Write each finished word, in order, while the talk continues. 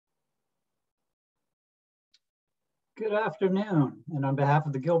Good afternoon, and on behalf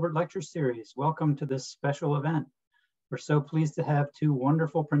of the Gilbert Lecture Series, welcome to this special event. We're so pleased to have two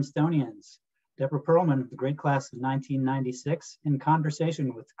wonderful Princetonians, Deborah Perelman of the great class of 1996, in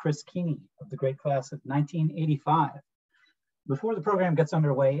conversation with Chris Kuenne of the great class of 1985. Before the program gets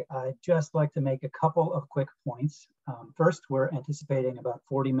underway, I'd just like to make a couple of quick points. First, we're anticipating about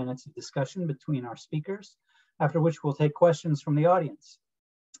 40 minutes of discussion between our speakers, after which we'll take questions from the audience.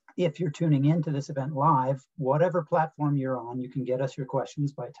 If you're tuning into this event live, whatever platform you're on, you can get us your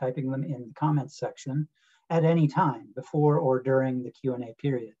questions by typing them in the comments section at any time before or during the Q&A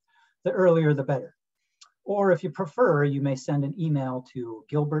period. The earlier, the better. Or if you prefer, you may send an email to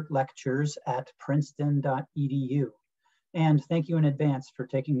gilbertlectures@princeton.edu. And thank you in advance for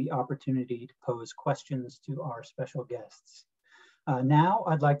taking the opportunity to pose questions to our special guests. Now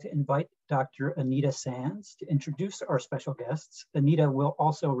I'd like to invite Dr. Anita Sands to introduce our special guests. Anita will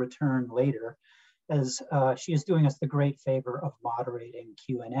also return later as she is doing us the great favor of moderating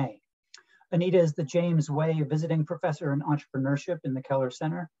Q&A. Anita is the James Way Visiting Professor in Entrepreneurship in the Keller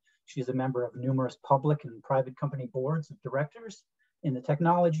Center. She's a member of numerous public and private company boards of directors in the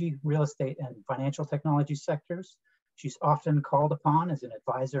technology, real estate, and financial technology sectors. She's often called upon as an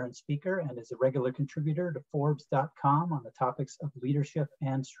advisor and speaker and is a regular contributor to Forbes.com on the topics of leadership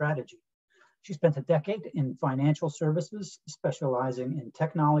and strategy. She spent a decade in financial services, specializing in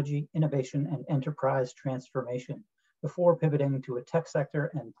technology, innovation, and enterprise transformation before pivoting to a tech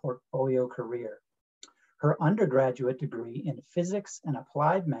sector and portfolio career. Her undergraduate degree in physics and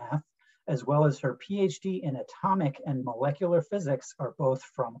applied math, as well as her PhD in atomic and molecular physics, are both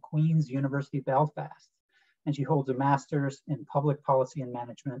from Queen's University Belfast. And she holds a master's in public policy and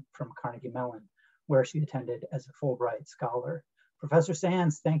management from Carnegie Mellon, where she attended as a Fulbright scholar. Professor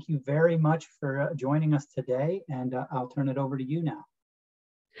Sands, thank you very much for joining us today, and I'll turn it over to you now.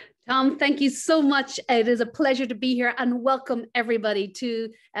 Tom, thank you so much. It is a pleasure to be here and welcome everybody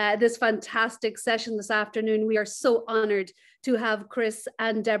to this fantastic session this afternoon. We are so honored to have Chris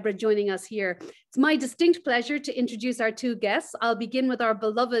and Deborah joining us here. It's my distinct pleasure to introduce our two guests. I'll begin with our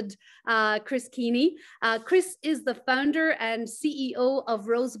beloved Chris Kuenne. Chris is the founder and CEO of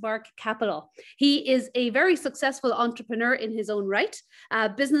Rosemark Capital. He is a very successful entrepreneur in his own right, a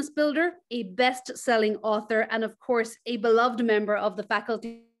business builder, a best-selling author, and of course, a beloved member of the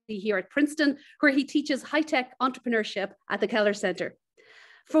faculty here at Princeton, where he teaches high-tech entrepreneurship at the Keller Center.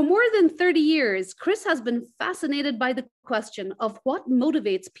 For more than 30 years, Chris has been fascinated by the question of what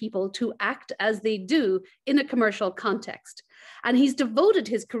motivates people to act as they do in a commercial context. And he's devoted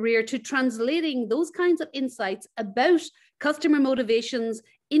his career to translating those kinds of insights about customer motivations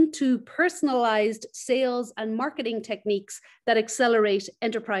into personalized sales and marketing techniques that accelerate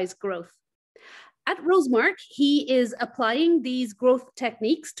enterprise growth. At Rosemark, he is applying these growth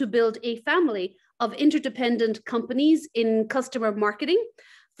techniques to build a family of interdependent companies in customer marketing,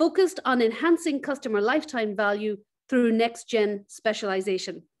 focused on enhancing customer lifetime value through next-gen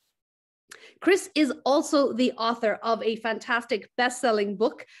specialization. Chris is also the author of a fantastic best-selling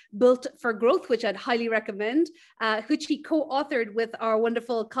book, Built for Growth, which I'd highly recommend, which he co-authored with our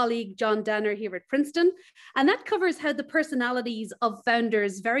wonderful colleague, John Danner here at Princeton. And that covers how the personalities of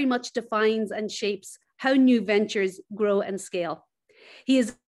founders very much defines and shapes how new ventures grow and scale. He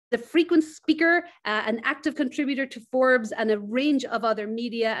is the frequent speaker, an active contributor to Forbes and a range of other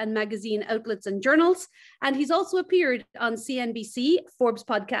media and magazine outlets and journals. And he's also appeared on CNBC, Forbes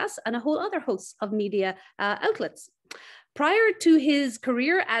podcasts, and a whole other host of media outlets. Prior to his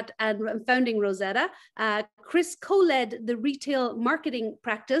career at and founding Rosetta, Chris co-led the retail marketing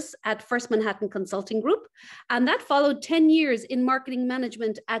practice at First Manhattan Consulting Group, and that followed 10 years in marketing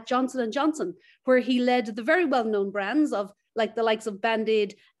management at Johnson & Johnson, where he led the very well-known brands of like the likes of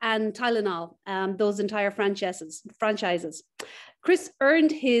Band-Aid and Tylenol, those entire franchises. Chris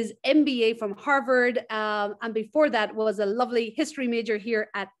earned his MBA from Harvard, and before that was a lovely history major here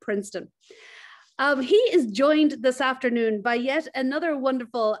at Princeton. He is joined this afternoon by yet another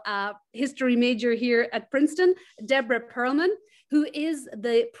wonderful history major here at Princeton, Deborah Perelman, who is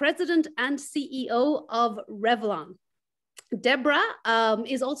the president and CEO of Revlon. Deborah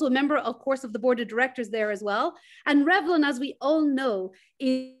is also a member, of course, of the board of directors there as well. And Revlon, as we all know,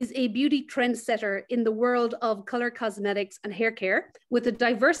 is a beauty trendsetter in the world of color cosmetics and hair care, with a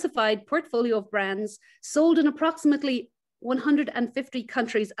diversified portfolio of brands sold in approximately 150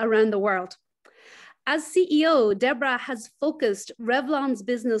 countries around the world. As CEO, Deborah has focused Revlon's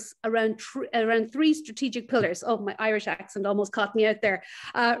business around three strategic pillars. Oh, my Irish accent almost caught me out there.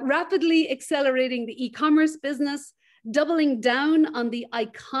 Rapidly accelerating the e-commerce business, doubling down on the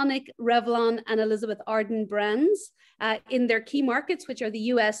iconic Revlon and Elizabeth Arden brands in their key markets, which are the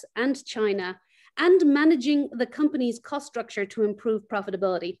US and China, and managing the company's cost structure to improve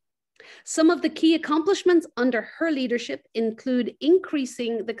profitability. Some of the key accomplishments under her leadership include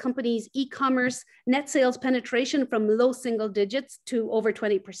increasing the company's e-commerce net sales penetration from low single digits to over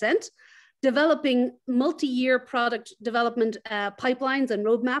 20%, developing multi-year product development pipelines and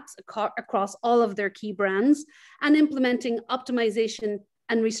roadmaps across all of their key brands, and implementing optimization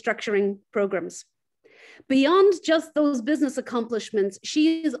and restructuring programs. Beyond just those business accomplishments,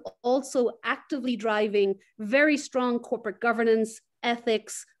 she is also actively driving very strong corporate governance,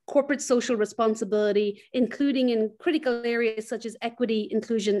 ethics, corporate social responsibility, including in critical areas such as equity,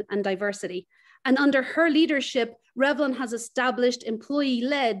 inclusion, and diversity. And under her leadership, Revlon has established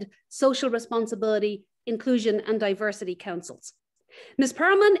employee-led social responsibility, inclusion, and diversity councils. Ms.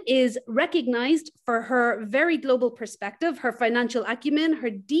 Perelman is recognized for her very global perspective, her financial acumen, her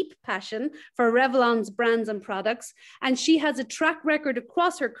deep passion for Revlon's brands and products, and she has a track record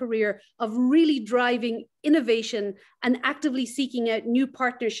across her career of really driving innovation and actively seeking out new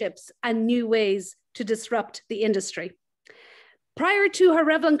partnerships and new ways to disrupt the industry. Prior to her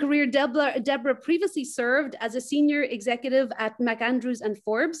Revlon career, Deborah previously served as a senior executive at McAndrews and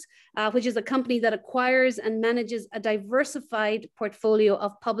Forbes, which is a company that acquires and manages a diversified portfolio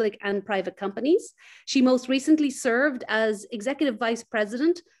of public and private companies. She most recently served as executive vice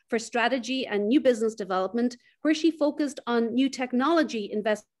president for strategy and new business development, where she focused on new technology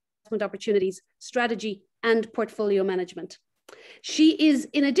investment opportunities, strategy, and portfolio management. She is,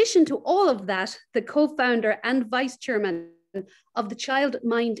 in addition to all of that, the co-founder and vice chairman of the Child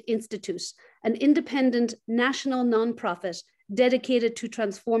Mind Institute, an independent national nonprofit dedicated to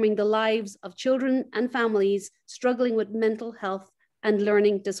transforming the lives of children and families struggling with mental health and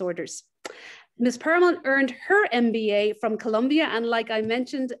learning disorders. Ms. Perelman earned her MBA from Columbia, and like I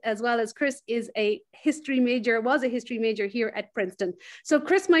mentioned, as well as Chris, was a history major here at Princeton. So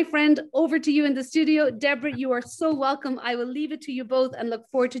Chris, my friend, over to you in the studio. Deborah, you are so welcome. I will leave it to you both and look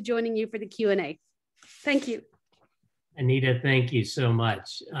forward to joining you for the Q&A. Thank you. Anita, thank you so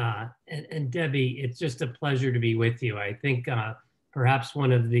much. And Debbie, it's just a pleasure to be with you. I think perhaps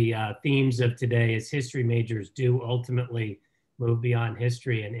one of the themes of today is history majors do ultimately move beyond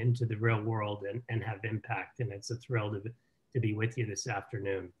history and into the real world and have impact. And it's a thrill to be with you this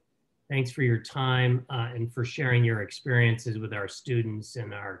afternoon. Thanks for your time and for sharing your experiences with our students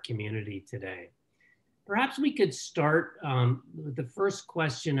and our community today. Perhaps we could start with the first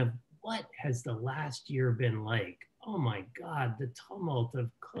question of what has the last year been like? Oh my God, the tumult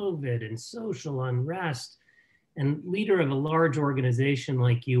of COVID and social unrest, and leader of a large organization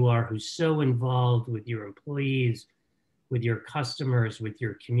like you are, who's so involved with your employees, with your customers, with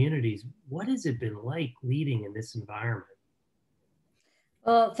your communities. What has it been like leading in this environment?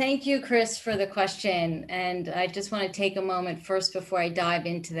 Well, thank you, Chris, for the question. And I just want to take a moment first before I dive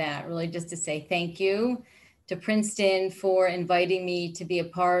into that, really just to say thank you to Princeton for inviting me to be a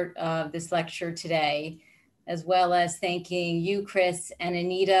part of this lecture today, as well as thanking you, Chris and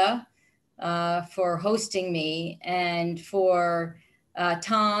Anita, for hosting me, and for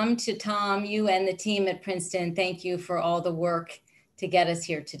Tom, you and the team at Princeton, thank you for all the work to get us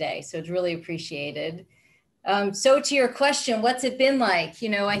here today. So it's really appreciated. So to your question, what's it been like? You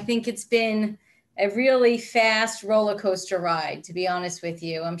know, I think it's been a really fast roller coaster ride, to be honest with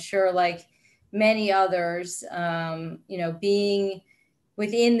you. I'm sure like many others, you know, being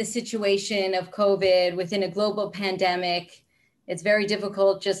within the situation of COVID, within a global pandemic, it's very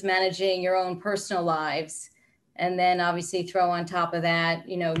difficult just managing your own personal lives. And then obviously throw on top of that,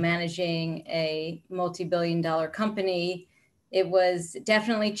 you know, managing a multi-billion-dollar company. It was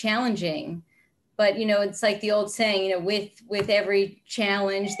definitely challenging. But, you know, it's like the old saying, you know, with every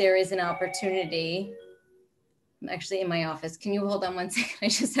challenge, there is an opportunity. I'm actually in my office. Can you hold on one second? I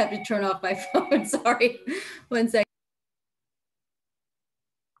just have to turn off my phone. Sorry. 1 second.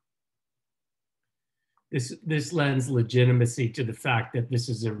 This lends legitimacy to the fact that this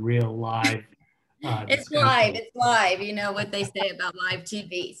is a real live it's live, you know what they say about live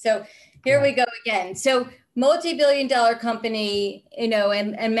TV. So here we go again. So multi-billion-dollar company, you know,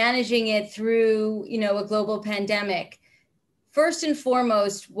 and managing it through, you know, a global pandemic. First and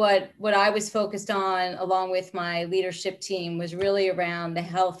foremost, what I was focused on along with my leadership team was really around the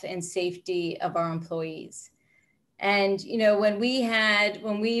health and safety of our employees. And, you know, when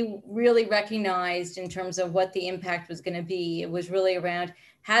we really recognized in terms of what the impact was going to be, it was really around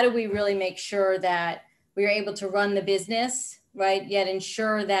how do we really make sure that we were able to run the business, right? Yet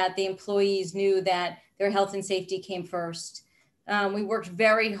ensure that the employees knew that their health and safety came first. We worked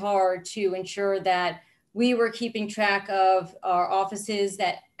very hard to ensure that we were keeping track of our offices,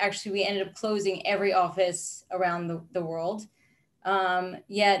 that actually we ended up closing every office around the world.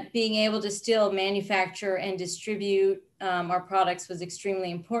 Yet being able to still manufacture and distribute our products was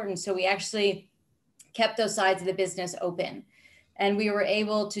extremely important. So we actually kept those sides of the business open. And we were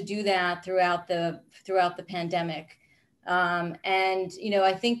able to do that throughout the pandemic. And, you know,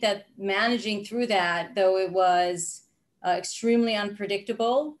 I think that managing through that, though it was extremely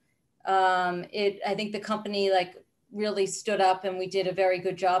unpredictable, I think the company really stood up, and we did a very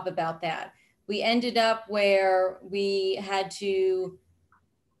good job about that. We ended up where we had to,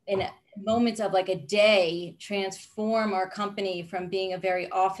 in moments of like a day, transform our company from being a very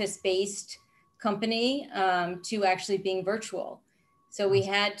office-based company to actually being virtual. So we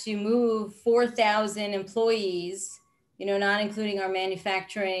had to move 4,000 employees, you know, not including our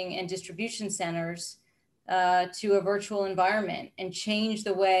manufacturing and distribution centers, to a virtual environment and change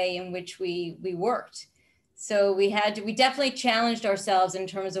the way in which we worked. So we definitely challenged ourselves in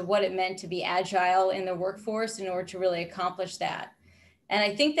terms of what it meant to be agile in the workforce in order to really accomplish that. And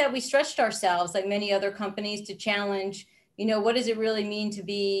I think that we stretched ourselves, like many other companies, to challenge, you know, what does it really mean to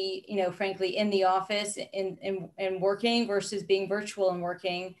be, you know, frankly, in the office and working versus being virtual and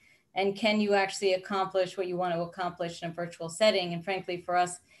working? And can you actually accomplish what you want to accomplish in a virtual setting? And frankly, for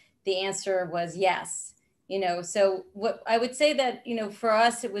us, the answer was yes. You know, so what I would say that, you know, for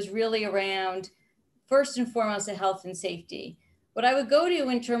us, it was really around, first and foremost, the health and safety. What I would go to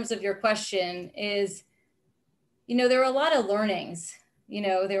in terms of your question is, you know, there are a lot of learnings. You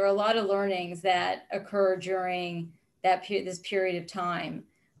know, there were a lot of learnings that occurred during this period of time.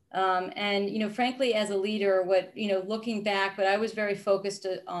 And, you know, frankly, as a leader, looking back, what I was very focused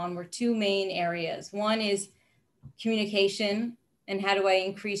on were two main areas. One is communication, and how do I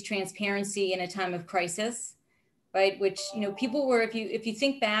increase transparency in a time of crisis, right? Which, you know, people were, if you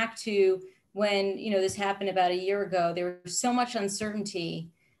think back to when, you know, this happened about a year ago, there was so much uncertainty,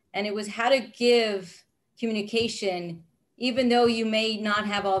 and it was how to give communication, even though you may not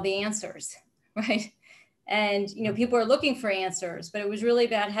have all the answers, right? And, you know, people are looking for answers, but it was really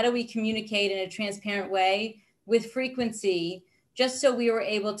about how do we communicate in a transparent way with frequency, just so we were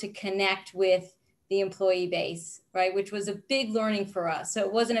able to connect with the employee base, right? Which was a big learning for us. So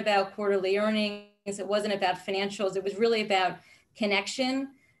it wasn't about quarterly earnings. It wasn't about financials. It was really about connection.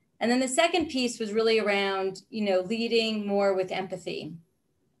 And then the second piece was really around, you know, leading more with empathy.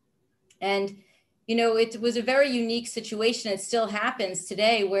 And, you know, it was a very unique situation. It still happens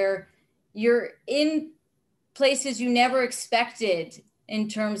today, where you're in places you never expected in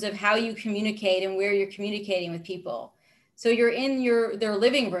terms of how you communicate and where you're communicating with people. So you're in their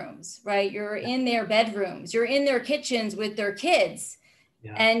living rooms, right? You're in their bedrooms, you're in their kitchens with their kids.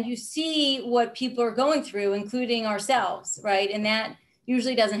 Yeah. And you see what people are going through, including ourselves, right? And that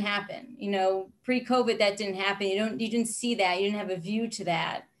usually doesn't happen. You know, pre-COVID, that didn't happen. You didn't see that. You didn't have a view to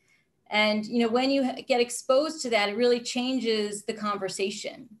that. And, you know, when you get exposed to that, it really changes the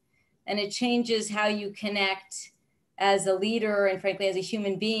conversation, and it changes how you connect as a leader and frankly, as a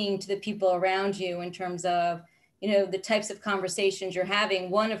human being, to the people around you in terms of, you know, the types of conversations you're having.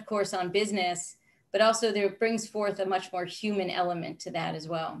 One, of course, on business, but also there brings forth a much more human element to that as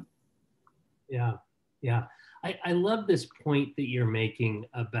well. Yeah, yeah. I love this point that you're making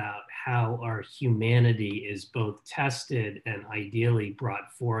about how our humanity is both tested and ideally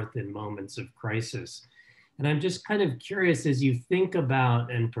brought forth in moments of crisis. And I'm just kind of curious, as you think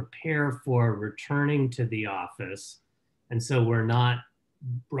about and prepare for returning to the office, and so we're not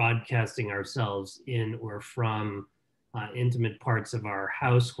broadcasting ourselves in or from intimate parts of our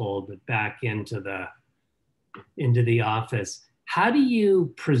household, but back into the office. How do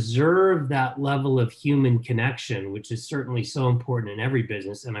you preserve that level of human connection, which is certainly so important in every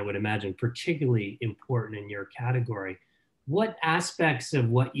business, and I would imagine particularly important in your category? What aspects of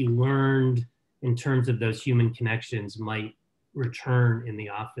what you learned in terms of those human connections might return in the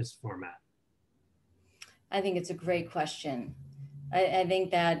office format? I think it's a great question. I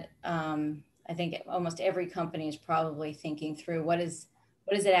think that I think almost every company is probably thinking through what does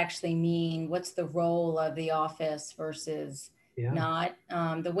it actually mean? What's the role of the office versus not?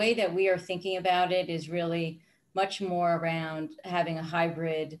 The way that we are thinking about it is really much more around having a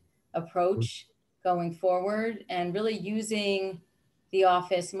hybrid approach going forward, and really using the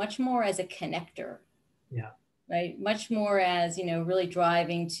office much more as a connector. Yeah. Right. Much more as, you know, really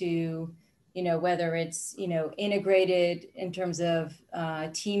driving to, you know, whether it's, you know, integrated in terms of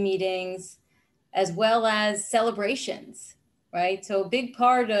team meetings, as well as celebrations, right? So a big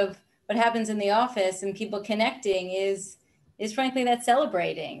part of what happens in the office and people connecting is frankly that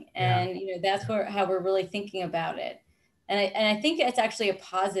celebrating. And, you know, that's how we're really thinking about it. And I think it's actually a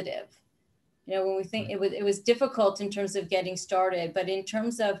positive. You know, when we think it was difficult in terms of getting started, but in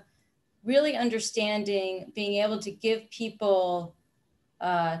terms of really understanding, being able to give people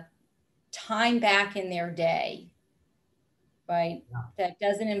time back in their day, right? Yeah. That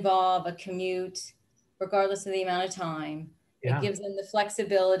doesn't involve a commute, regardless of the amount of time. Yeah. It gives them the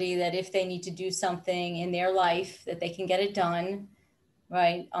flexibility that if they need to do something in their life, that they can get it done,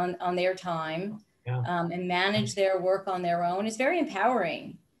 right, on their time. Yeah. And manage their work on their own is very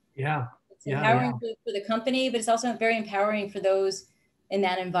empowering. Yeah. It's empowering for the company, but it's also very empowering for those in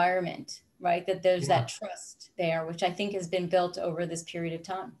that environment, right? That there's that trust there, which I think has been built over this period of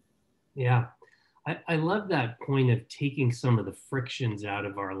time. Yeah. I love that point of taking some of the frictions out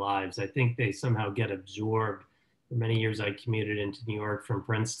of our lives. I think they somehow get absorbed. For many years, I commuted into New York from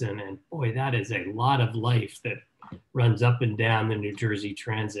Princeton, and boy, that is a lot of life that runs up and down the New Jersey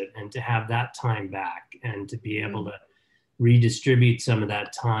Transit. And to have that time back and to be able to redistribute some of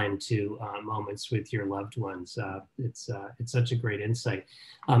that time to moments with your loved ones. It's such a great insight.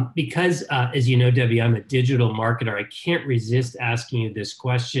 Because as you know, Debbie, I'm a digital marketer. I can't resist asking you this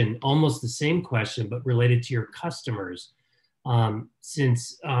question, almost the same question, but related to your customers.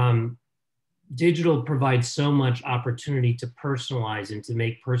 Since digital provides so much opportunity to personalize and to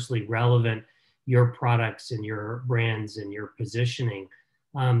make personally relevant your products and your brands and your positioning.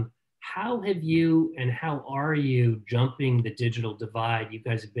 How have you and how are you jumping the digital divide? You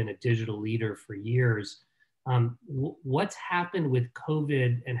guys have been a digital leader for years. What's happened with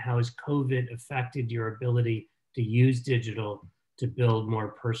COVID, and how has COVID affected your ability to use digital to build more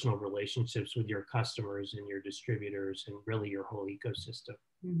personal relationships with your customers and your distributors and really your whole ecosystem?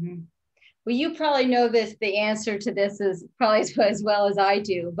 Mm-hmm. Well, you probably know the answer to this is probably as well as I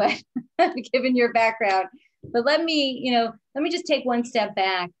do, but given your background. But let me just take one step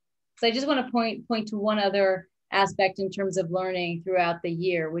back. So I just want to point to one other aspect in terms of learning throughout the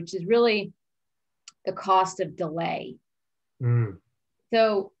year, which is really the cost of delay.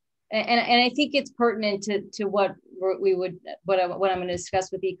 So, and I think it's pertinent to what I'm going to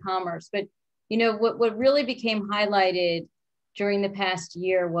discuss with e-commerce. But what really became highlighted during the past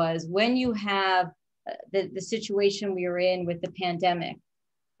year was when you have the situation we were in with the pandemic,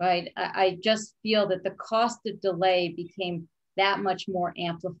 right? I just feel that the cost of delay became that much more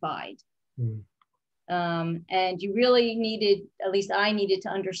amplified. And you really needed, at least I needed to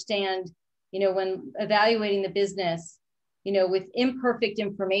understand, when evaluating the business, with imperfect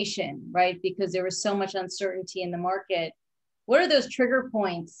information, right? Because there was so much uncertainty in the market. What are those trigger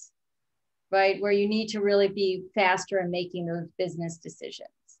points, right? Where you need to really be faster in making those business decisions.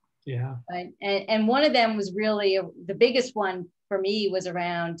 Yeah. Right? And one of them was really, the biggest one for me was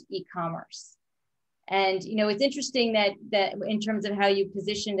around e-commerce. And, it's interesting that in terms of how you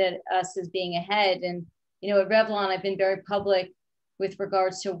positioned us as being ahead, and, at Revlon, I've been very public with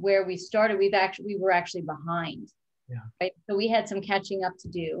regards to where we started. We were actually behind. Yeah. Right. So we had some catching up to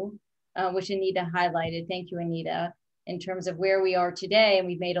do, which Anita highlighted. Thank you, Anita, in terms of where we are today. And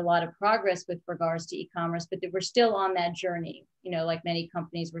we've made a lot of progress with regards to e-commerce, but we're still on that journey, like many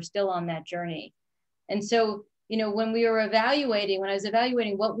companies, we're still on that journey. And so, when I was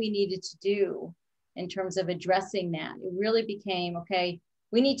evaluating what we needed to do in terms of addressing that, it really became, okay,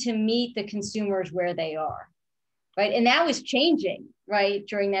 we need to meet the consumers where they are, right? And that was changing, right,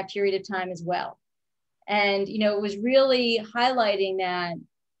 during that period of time as well. And, it was really highlighting that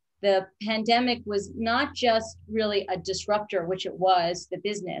the pandemic was not just really a disruptor, which it was, the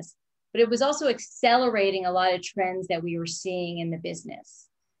business, but it was also accelerating a lot of trends that we were seeing in the business.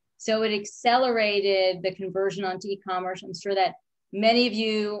 So it accelerated the conversion onto e-commerce. I'm sure that many of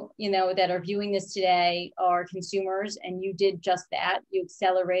you, that are viewing this today are consumers, and you did just that. You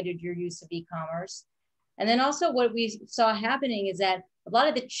accelerated your use of e-commerce. And then also what we saw happening is that a lot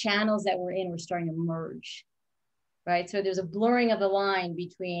of the channels that we're in were starting to merge, right? So there's a blurring of the line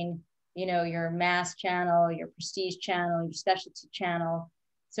between, your mass channel, your prestige channel, your specialty channel.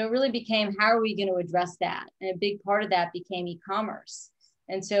 So it really became, how are we going to address that? And a big part of that became e-commerce.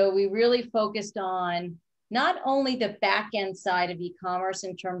 And so we really focused on not only the back end side of e-commerce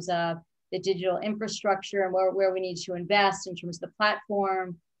in terms of the digital infrastructure and where we need to invest in terms of the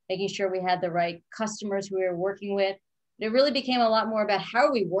platform, making sure we had the right customers who we were working with. But it really became a lot more about how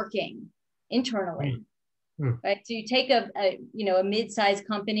are we working internally, right? So you take a mid-sized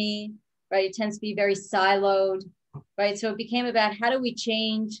company, right? It tends to be very siloed, right? So it became about how do we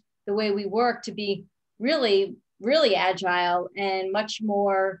change the way we work to be really, really agile and much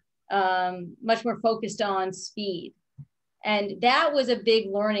more focused on speed. And that was a big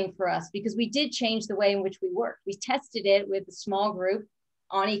learning for us because we did change the way in which we worked. We tested it with a small group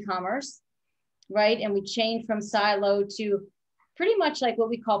on e-commerce, right? And we changed from silo to pretty much like what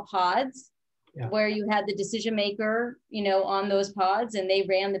we call pods, where you had the decision maker, you know, on those pods, and they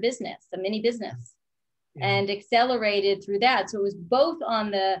ran the business, the mini business, and accelerated through that. So it was both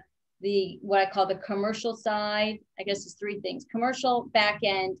on the what I call the commercial side. I guess it's three things: commercial, back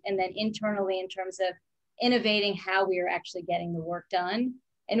end, and then internally in terms of innovating how we are actually getting the work done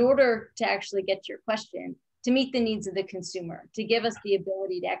in order to actually get to your question, to meet the needs of the consumer, to give us the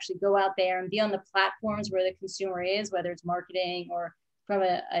ability to actually go out there and be on the platforms where the consumer is, whether it's marketing or from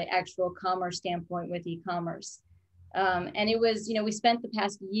an actual commerce standpoint with e-commerce. And it was, you know, we spent the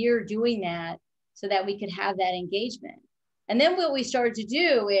past year doing that so that we could have that engagement. And then what we started to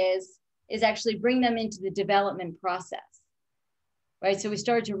do is actually bring them into the development process, right? So we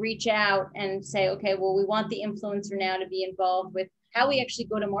started to reach out and say, okay, well, we want the influencer now to be involved with how we actually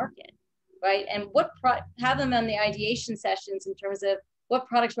go to market, right? And have them on the ideation sessions in terms of what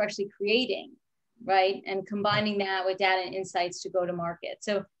products we're actually creating, right? And combining that with data and insights to go to market.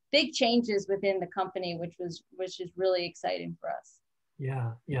 So big changes within the company, which is really exciting for us.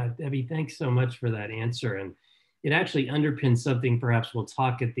 Yeah, Debbie, thanks so much for that answer. And it actually underpins something perhaps we'll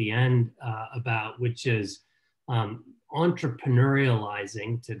talk at the end about, which is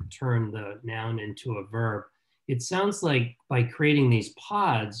entrepreneurializing, to turn the noun into a verb. It sounds like by creating these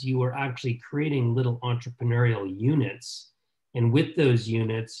pods, you were actually creating little entrepreneurial units. And with those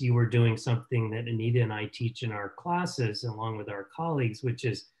units, you were doing something that Anita and I teach in our classes, along with our colleagues, which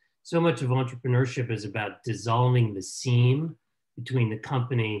is so much of entrepreneurship is about dissolving the seam between the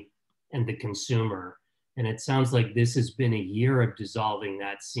company and the consumer. And it sounds like this has been a year of dissolving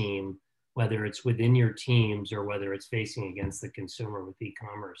that seam, whether it's within your teams or whether it's facing against the consumer with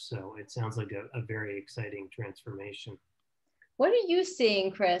e-commerce. So it sounds like a very exciting transformation. What are you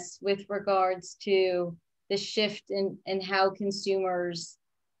seeing, Chris, with regards to the shift in how consumers,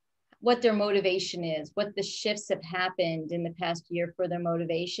 what their motivation is, what the shifts have happened in the past year for their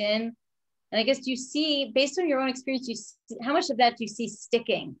motivation? And I guess, do you see, based on your own experience, how much of that do you see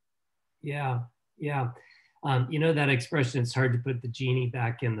sticking? Yeah. You know that expression, it's hard to put the genie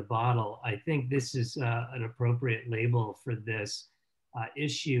back in the bottle. I think this is an appropriate label for this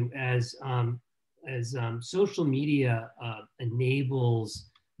issue as social media enables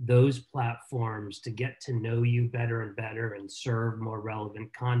those platforms to get to know you better and better and serve more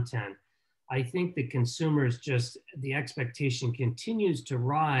relevant content. I think the consumers the expectation continues to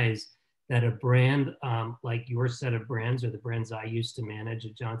rise that a brand like your set of brands, or the brands I used to manage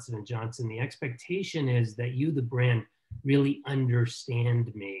at Johnson & Johnson, the expectation is that you, the brand, really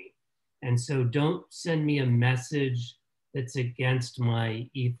understand me. And so don't send me a message that's against my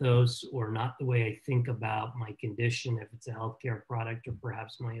ethos or not the way I think about my condition, if it's a healthcare product or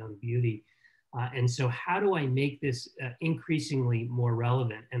perhaps my own beauty. And so how do I make this increasingly more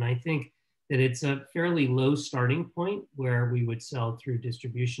relevant? And I think that it's a fairly low starting point where we would sell through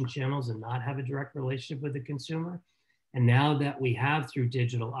distribution channels and not have a direct relationship with the consumer. And now that we have through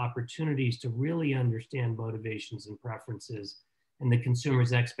digital opportunities to really understand motivations and preferences, and the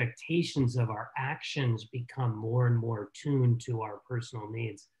consumer's expectations of our actions become more and more tuned to our personal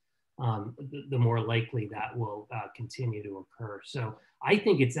needs, the more likely that will continue to occur. So I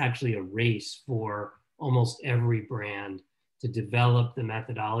think it's actually a race for almost every brand to develop the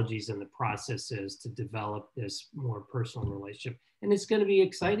methodologies and the processes to develop this more personal relationship. And it's going to be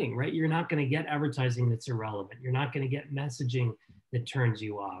exciting, right? You're not going to get advertising that's irrelevant. You're not going to get messaging that turns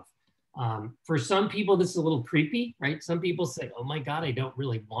you off. For some people, this is a little creepy, right? Some people say, oh my God, I don't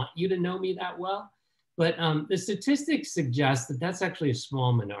really want you to know me that well. But the statistics suggest that that's actually a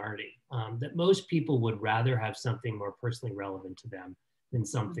small minority, that most people would rather have something more personally relevant to them than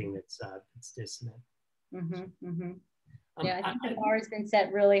something that's dissonant. Yeah, I think the bar has been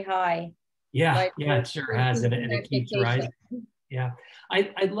set really high. Yeah, right? Yeah, it sure has, and it keeps rising. Yeah,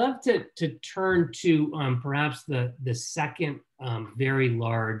 I'd love to turn to perhaps the second very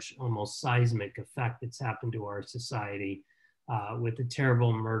large, almost seismic effect that's happened to our society with the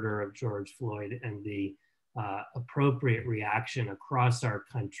terrible murder of George Floyd and the appropriate reaction across our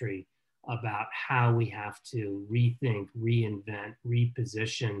country about how we have to rethink, reinvent,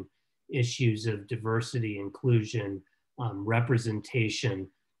 reposition issues of diversity, inclusion, representation.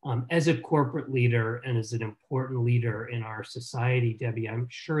 As a corporate leader and as an important leader in our society, Debbie, I'm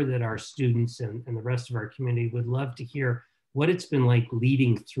sure that our students and the rest of our community would love to hear what it's been like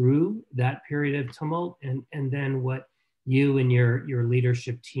leading through that period of tumult, and then what you and your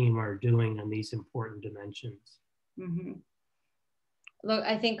leadership team are doing on these important dimensions. Mm-hmm. Look,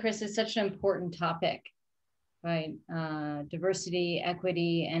 I think, Chris, it's such an important topic, right? Diversity,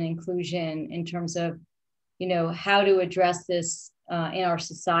 equity, and inclusion in terms of, you know, how to address this in our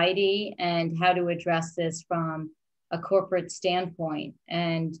society and how to address this from a corporate standpoint.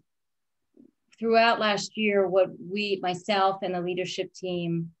 And throughout last year, what myself and the leadership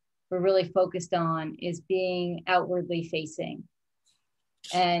team were really focused on is being outwardly facing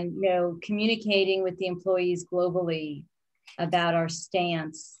and, communicating with the employees globally about our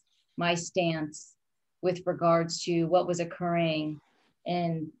stance, my stance with regards to what was occurring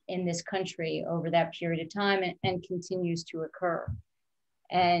in this country over that period of time and continues to occur.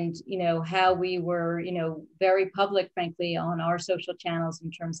 And, how we were, very public, frankly, on our social channels in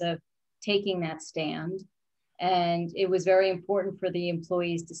terms of taking that stand. And it was very important for the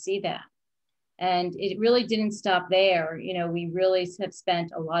employees to see that. And it really didn't stop there. We really have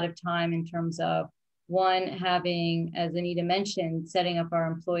spent a lot of time in terms of, one, having, as Anita mentioned, setting up our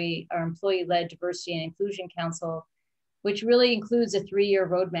employee-led diversity and inclusion council, which really includes a 3-year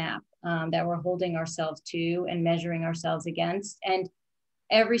roadmap that we're holding ourselves to and measuring ourselves against. And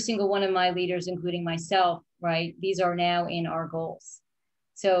every single one of my leaders, including myself, right, these are now in our goals.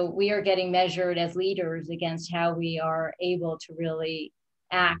 So we are getting measured as leaders against how we are able to really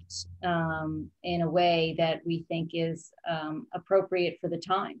act in a way that we think is appropriate for the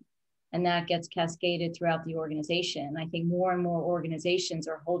time. And that gets cascaded throughout the organization. I think more and more organizations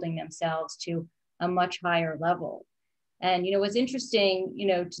are holding themselves to a much higher level. And, what's interesting,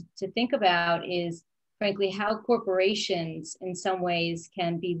 to think about is, frankly, how corporations in some ways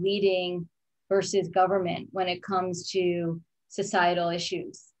can be leading versus government when it comes to societal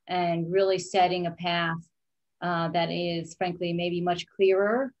issues and really setting a path that is, frankly, maybe much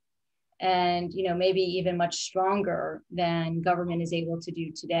clearer and, maybe even much stronger than government is able to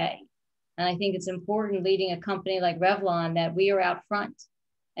do today. And I think it's important leading a company like Revlon that we are out front.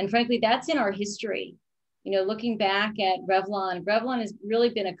 And frankly, that's in our history. Looking back at Revlon has really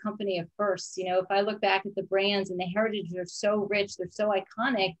been a company of firsts. If I look back at the brands and the heritage, they're so rich, they're so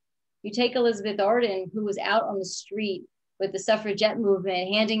iconic. You take Elizabeth Arden, who was out on the street with the suffragette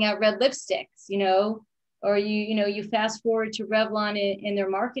movement, handing out red lipsticks, or you fast forward to Revlon in their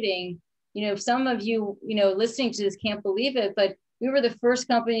marketing. Some of you, listening to this can't believe it, but we were the first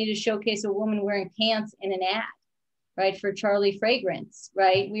company to showcase a woman wearing pants in an ad, right, for Charlie Fragrance,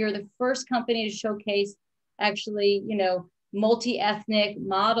 right? We were the first company to showcase actually, multi-ethnic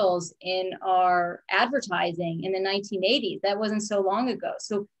models in our advertising in the 1980s. That wasn't so long ago.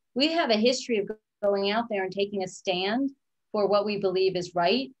 So we have a history of going out there and taking a stand for what we believe is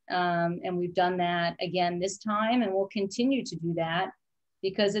right. And we've done that again this time, and we'll continue to do that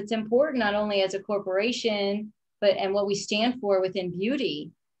because it's important not only as a corporation, and what we stand for within beauty,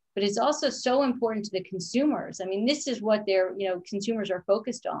 but it's also so important to the consumers. I mean, this is what their, consumers are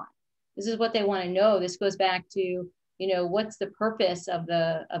focused on. This is what they want to know. This goes back to, what's the purpose of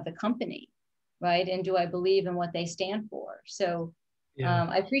the company, right? And do I believe in what they stand for? So yeah.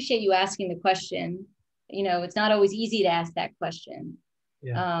 I appreciate you asking the question. It's not always easy to ask that question.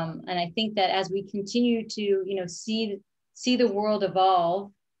 Yeah. And I think that as we continue to, see the world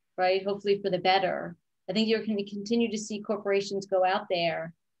evolve, right? Hopefully for the better, I think you're going to continue to see corporations go out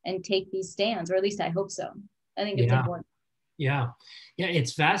there and take these stands, or at least I hope so. I think it's important. Yeah.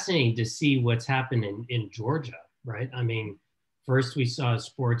 It's fascinating to see what's happened in Georgia, right? I mean, first we saw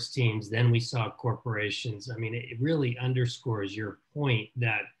sports teams, then we saw corporations. I mean, it really underscores your point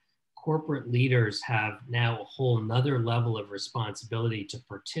that corporate leaders have now a whole nother level of responsibility to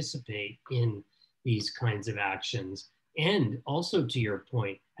participate in these kinds of actions. And also, to your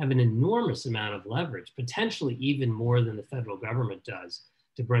point, have an enormous amount of leverage, potentially even more than the federal government does,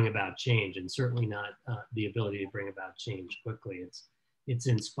 to bring about change, and certainly not the ability to bring about change quickly. It's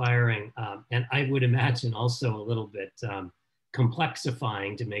inspiring, and I would imagine also a little bit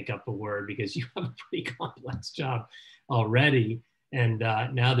complexifying, to make up a word, because you have a pretty complex job already, and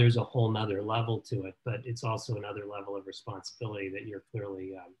now there's a whole nother level to it. But it's also another level of responsibility that you're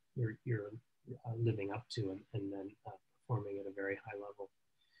clearly you're living up to, and then performing at a very high level.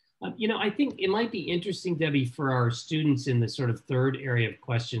 I think it might be interesting, Debbie, for our students in the sort of third area of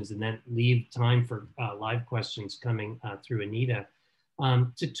questions, and then leave time for live questions coming through Anita,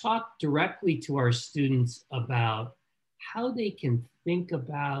 to talk directly to our students about how they can think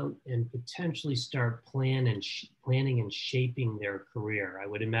about and potentially start planning and shaping their career. I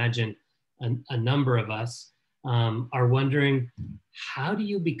would imagine a number of us are wondering, how do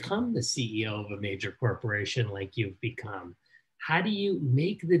you become the CEO of a major corporation like you've become? How do you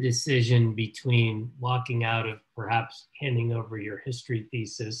make the decision between walking out of perhaps handing over your history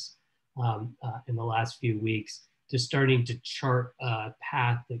thesis in the last few weeks to starting to chart a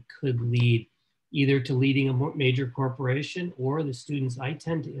path that could lead either to leading a major corporation, or the students I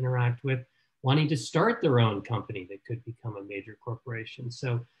tend to interact with wanting to start their own company that could become a major corporation?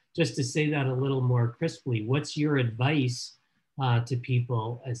 So just to say that a little more crisply, what's your advice to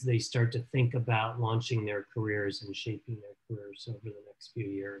people as they start to think about launching their careers and shaping their careers over the next few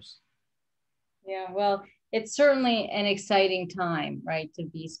years? Yeah, well, it's certainly an exciting time, right, to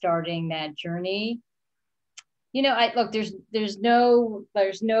be starting that journey. You know, look, there's no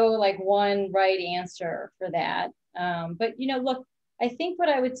like one right answer for that. But you know, look, I think what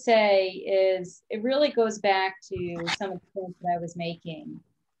I would say is it really goes back to some of the points that I was making.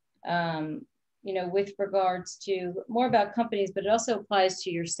 You know, with regards to more about companies, but it also applies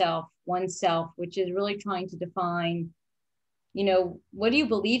to yourself, oneself, which is really trying to define, you know, what do you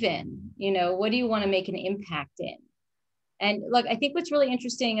believe in? You know, what do you want to make an impact in? And look, I think what's really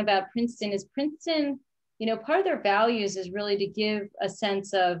interesting about Princeton is Princeton, you know, part of their values is really to give a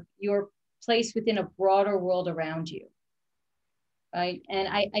sense of your place within a broader world around you, right? And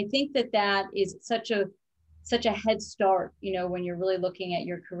I think that is such a head start, you know, when you're really looking at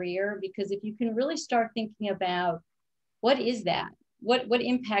your career, because if you can really start thinking about what is that, what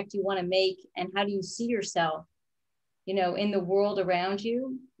impact you want to make, and how do you see yourself, you know, in the world around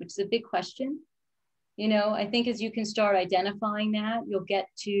you, which is a big question. You know, I think as you can start identifying that, you'll get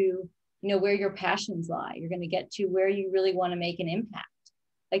to, you know, where your passions lie. You're going to get to where you really want to make an impact.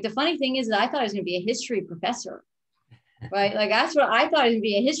 Like the funny thing is that I thought I was going to be a history professor, right? Like that's what I thought I was going to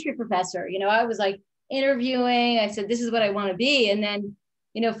be, a history professor. You know, I was like interviewing, I said, this is what I want to be. And then,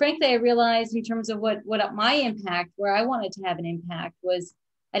 you know, frankly, I realized in terms of what my impact, where I wanted to have an impact was,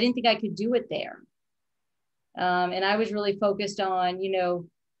 I didn't think I could do it there. And I was really focused on, you know,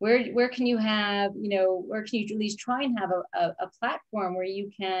 where can you have, you know, where can you at least try and have a platform where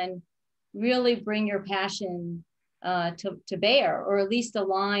you can really bring your passion to bear, or at least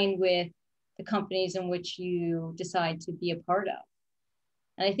align with the companies in which you decide to be a part of.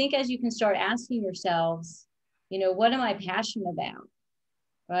 And I think as you can start asking yourselves, you know, what am I passionate about,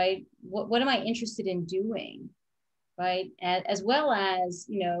 right? What am I interested in doing, right? As well as,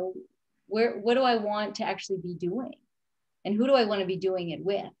 you know, what do I want to actually be doing? And who do I want to be doing it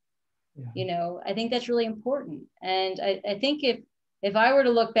with? Yeah. You know, I think that's really important. And I think if I were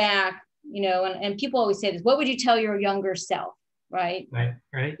to look back, you know, and people always say this, what would you tell your younger self? Right. You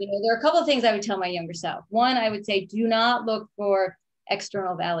know, there are a couple of things I would tell my younger self. One, I would say, do not look for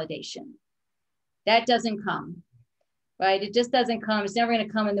external validation. That doesn't come, right? It just doesn't come. It's never going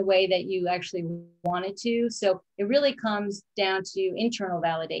to come in the way that you actually want it to. So it really comes down to internal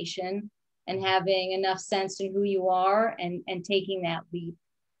validation and having enough sense in who you are and taking that leap,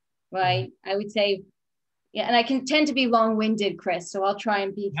 right? I would say, yeah, and I can tend to be long-winded, Chris, so I'll try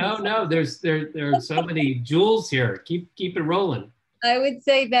and be concise. No, there are so many jewels here. Keep it rolling. I would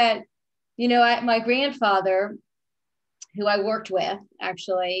say that, you know, my grandfather, who I worked with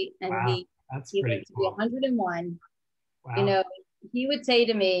actually, and wow, he lived to be 101. Wow. You know, he would say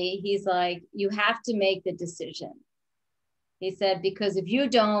to me, he's like, you have to make the decision. He said, because if you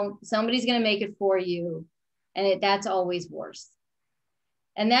don't, somebody's going to make it for you. And that's always worse.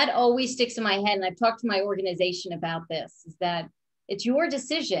 And that always sticks in my head. And I've talked to my organization about this, is that it's your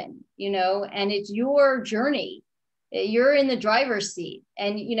decision, you know, and it's your journey. You're in the driver's seat.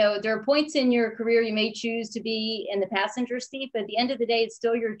 And, you know, there are points in your career you may choose to be in the passenger seat, but at the end of the day, it's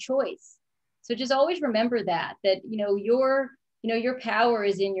still your choice. So just always remember that, you know, your power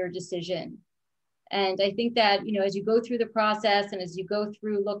is in your decision. And I think that, you know, as you go through the process and as you go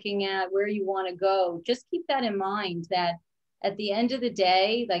through looking at where you want to go, just keep that in mind, that at the end of the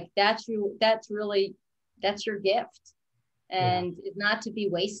day, like that's your gift, and it's not to be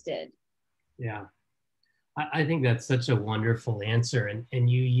wasted. Yeah. I think that's such a wonderful answer. And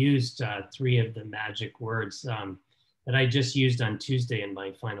you used 3 of the magic words that I just used on Tuesday in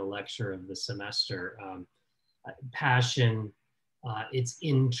my final lecture of the semester. Passion, it's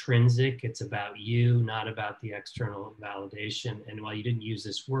intrinsic, it's about you, not about the external validation. And while you didn't use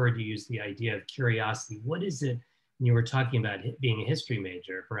this word, you used the idea of curiosity. What is it? And you were talking about being a history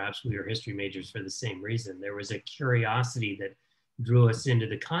major. Perhaps we were history majors for the same reason. There was a curiosity that drew us into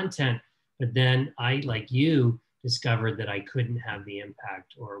the content, but then I, like you, discovered that I couldn't have the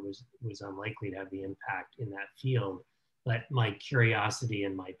impact, or was unlikely to have the impact in that field. But my curiosity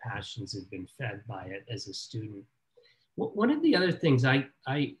and my passions had been fed by it as a student. One of the other things I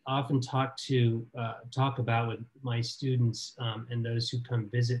often talk about with my students and those who come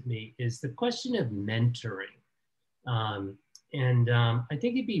visit me is the question of mentoring. I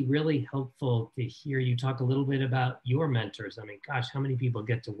think it'd be really helpful to hear you talk a little bit about your mentors. I mean, gosh, how many people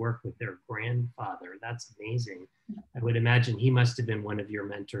get to work with their grandfather? That's amazing. I would imagine he must have been one of your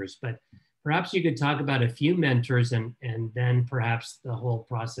mentors, but perhaps you could talk about a few mentors and then perhaps the whole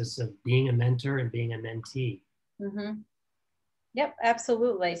process of being a mentor and being a mentee. Mm-hmm. Yep,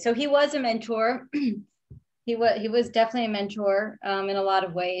 absolutely. So he was a mentor. He was definitely a mentor in a lot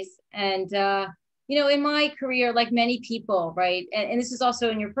of ways. And, you know, in my career, like many people, right, and this is also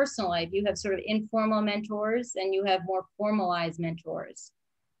in your personal life, you have sort of informal mentors and you have more formalized mentors.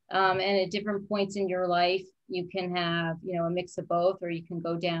 And at different points in your life, you can have, you know, a mix of both, or you can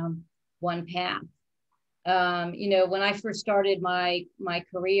go down one path. You know, when I first started my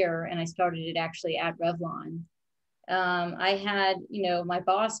career, and I started it actually at Revlon, I had, you know, my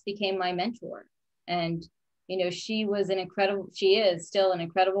boss became my mentor. And, you know, she is still an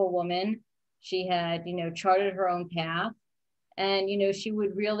incredible woman. She had, you know, charted her own path. And, you know, she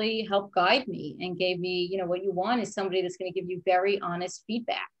would really help guide me and gave me, you know, what you want is somebody that's going to give you very honest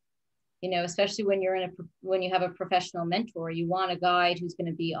feedback. You know, especially when when you have a professional mentor, you want a guide who's going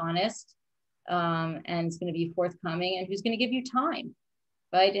to be honest, and is going to be forthcoming, and who's going to give you time,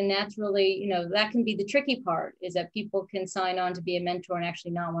 right? And that's really, you know, that can be the tricky part, is that people can sign on to be a mentor and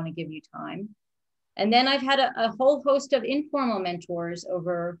actually not want to give you time. And then I've had a whole host of informal mentors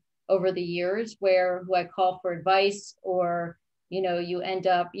over the years, who I call for advice, or, you know, you end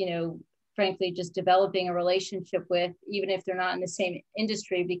up, you know, frankly, just developing a relationship with, even if they're not in the same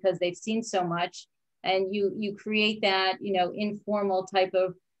industry, because they've seen so much. And you create that, you know, informal type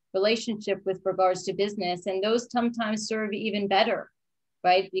of relationship with regards to business. And those sometimes serve even better,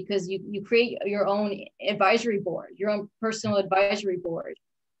 right? Because you create your own advisory board, your own personal advisory board,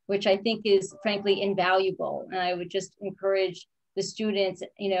 which I think is frankly invaluable. And I would just encourage the students,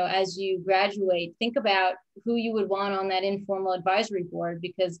 you know, as you graduate, think about who you would want on that informal advisory board,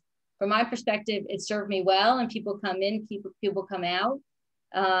 because from my perspective, it served me well, and people come in, people come out.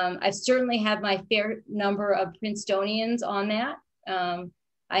 I've certainly had my fair number of Princetonians on that.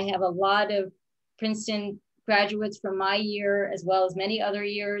 I have a lot of Princeton graduates from my year, as well as many other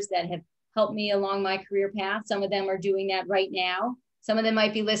years, that have helped me along my career path. Some of them are doing that right now. Some of them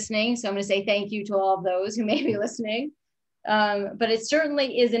might be listening. So I'm going to say thank you to all of those who may be listening. But it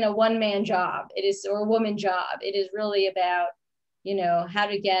certainly isn't a one-man job. It is, or a woman job. It is really about, you know, how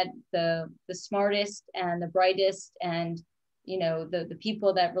to get the smartest and the brightest, and, you know, the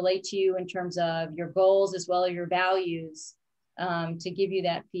people that relate to you in terms of your goals as well as your values, to give you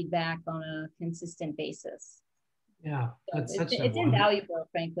that feedback on a consistent basis. Yeah, that's so it's invaluable,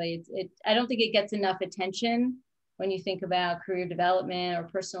 frankly. I don't think it gets enough attention when you think about career development or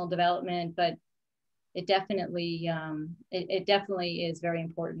personal development, but it definitely is very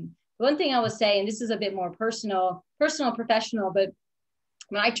important. One thing I will say, and this is a bit more personal, professional, but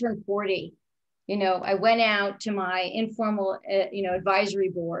when I turned 40, you know, I went out to my informal, you know, advisory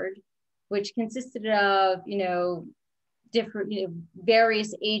board, which consisted of, you know, different, you know,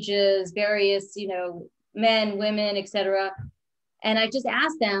 various ages, various, you know, men, women, etc. And I just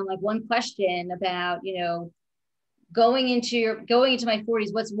asked them like one question about, you know, going into my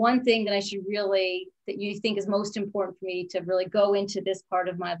 40s, what's one thing that that you think is most important for me to really go into this part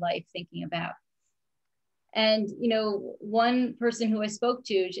of my life thinking about? And, you know, one person who I spoke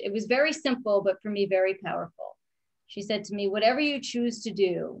to, it was very simple, but for me, very powerful. She said to me, whatever you choose to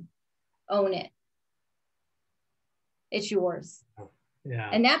do, own it. It's yours. Yeah.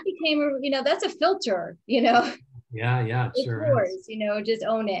 And that became, you know, that's a filter, you know. Yeah, it's sure yours, is. You know, just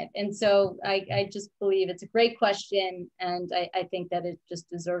own it. And so I just believe it's a great question. And I think that it just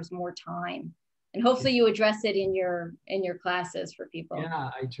deserves more time. And hopefully you address it in your classes for people. Yeah,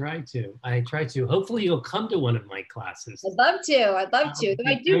 I try to. Hopefully you'll come to one of my classes. I'd love to.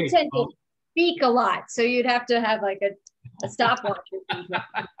 Though I do tend to speak a lot. So you'd have to have like a stopwatch.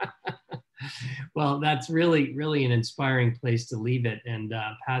 Well, that's really, really an inspiring place to leave it, and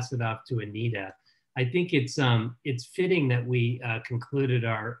pass it off to Anita. I think it's fitting that we concluded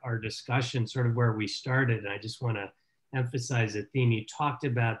our discussion sort of where we started. And I just want to emphasize a theme. You talked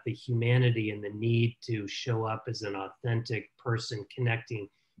about the humanity and the need to show up as an authentic person, connecting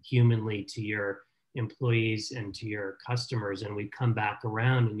humanly to your employees and to your customers. And we've come back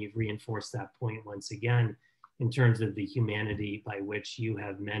around, and you've reinforced that point once again in terms of the humanity by which you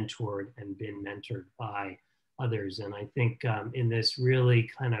have mentored and been mentored by others. And I think in this really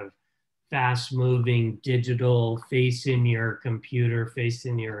kind of fast-moving digital, face in your computer, face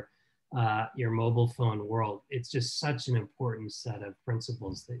in your mobile phone world, it's just such an important set of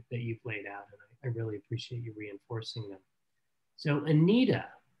principles that you've laid out, and I really appreciate you reinforcing them. So Anita,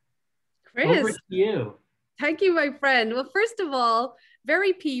 Chris, over to you. Thank you, my friend. Well, first of all,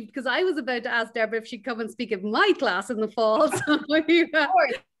 very peeved because I was about to ask Deborah if she'd come and speak at my class in the fall. So we'll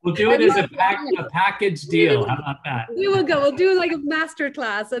do it as a package deal. How about that? We will go. We'll do like a master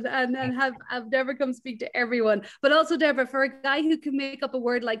class and have Deborah come speak to everyone. But also, Deborah, for a guy who can make up a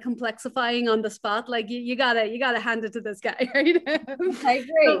word like complexifying on the spot, like you gotta hand it to this guy, right? I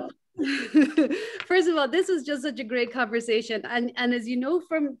agree. First of all, this was just such a great conversation. And as you know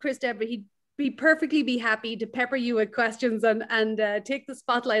from Chris, Deborah, he'd perfectly be happy to pepper you with questions and take the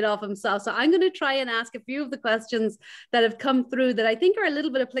spotlight off himself. So I'm going to try and ask a few of the questions that have come through that I think are a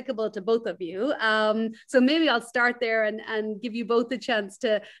little bit applicable to both of you. So maybe I'll start there and give you both the chance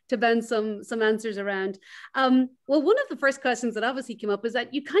to bend some answers around. Well, one of the first questions that obviously came up is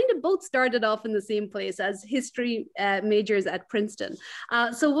that you kind of both started off in the same place as history majors at Princeton.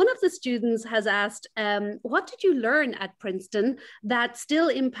 So one of the students has asked, what did you learn at Princeton that still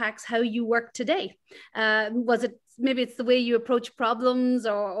impacts how you work today? Was it maybe it's the way you approach problems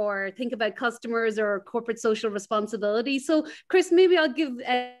or think about customers or corporate social responsibility? So Chris, maybe I'll give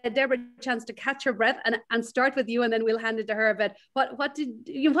Deborah a chance to catch her breath and start with you, and then we'll hand it to her. But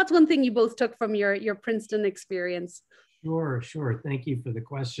what's one thing you both took from your Princeton experience? Sure. Thank you for the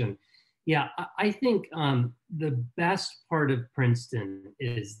question. Yeah, I think the best part of Princeton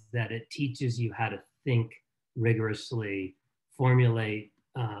is that it teaches you how to think rigorously, formulate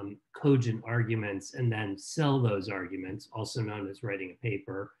cogent arguments, and then sell those arguments, also known as writing a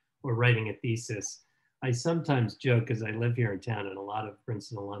paper or writing a thesis. I sometimes joke, because I live here in town and a lot of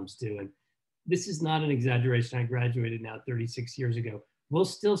Princeton alums do, and this is not an exaggeration. I graduated now 36 years ago. We'll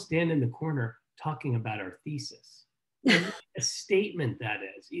still stand in the corner talking about our thesis. A statement that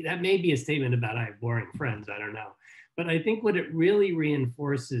is. That may be a statement about I have boring friends, I don't know. But I think what it really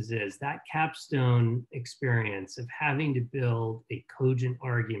reinforces is that capstone experience of having to build a cogent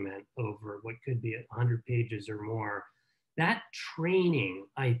argument over what could be 100 pages or more. That training,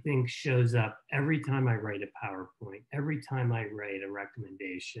 I think, shows up every time I write a PowerPoint, every time I write a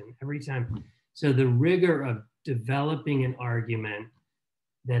recommendation, every time. So the rigor of developing an argument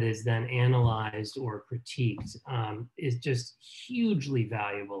that is then analyzed or critiqued is just hugely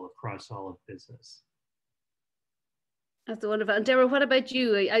valuable across all of business. That's wonderful. And Deborah, what about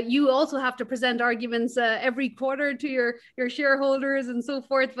you? You also have to present arguments every quarter to your shareholders and so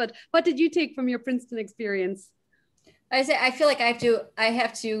forth. But what did you take from your Princeton experience? I feel like I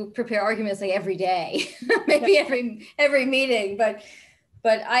have to prepare arguments like every day, maybe every meeting. But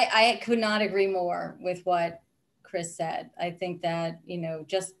I could not agree more with what Chris said. I think that,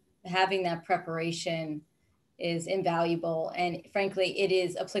 just having that preparation is invaluable. And frankly, it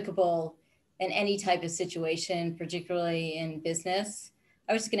is applicable in any type of situation, particularly in business.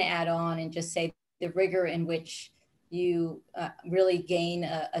 I was just going to add on and just say the rigor in which you really gain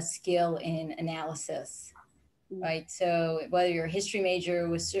a skill in analysis, right? So whether you're a history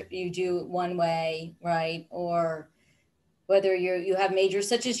major, you do it one way, right? Or whether you have majors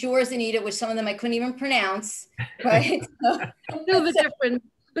such as yours, Anita, which some of them I couldn't even pronounce, right? A little bit different.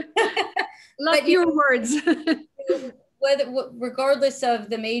 Love your words. Regardless of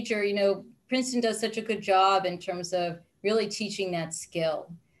the major, Princeton does such a good job in terms of really teaching that skill.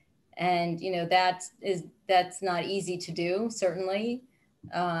 And, that's not easy to do, certainly.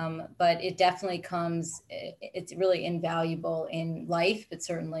 But it definitely it's really invaluable in life, but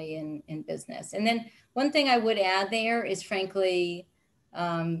certainly in business. And then one thing I would add there is, frankly,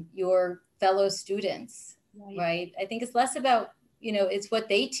 your fellow students, right? I think it's less about, it's what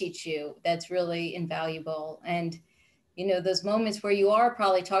they teach you that's really invaluable. And, those moments where you are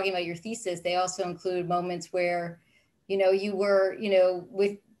probably talking about your thesis, they also include moments where, you were,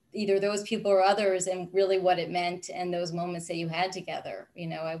 with either those people or others and really what it meant and those moments that you had together.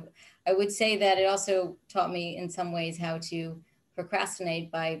 I would say that it also taught me in some ways how to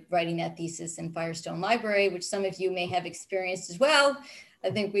procrastinate by writing that thesis in Firestone Library, which some of you may have experienced as well.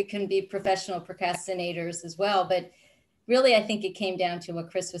 I think we can be professional procrastinators as well. But really, I think it came down to what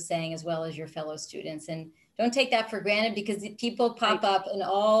Chris was saying, as well as your fellow students. And don't take that for granted, because people pop up in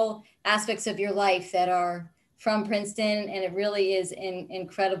all aspects of your life that are from Princeton, and it really is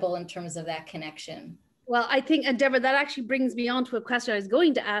incredible in terms of that connection. Well, I think, and Deborah, that actually brings me on to a question I was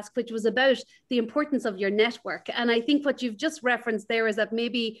going to ask, which was about the importance of your network. And I think what you've just referenced there is that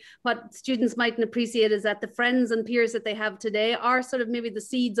maybe what students mightn't appreciate is that the friends and peers that they have today are sort of maybe the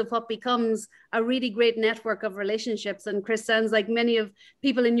seeds of what becomes a really great network of relationships. And Chris, sounds like many of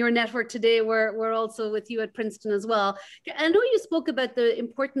people in your network today were also with you at Princeton as well. I know you spoke about the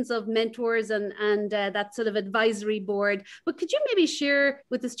importance of mentors and that sort of advisory board, but could you maybe share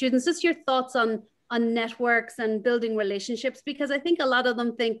with the students just your thoughts on networks and building relationships? Because I think a lot of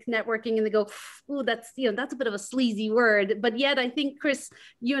them think networking and they go, oh, that's a bit of a sleazy word. But yet I think, Chris,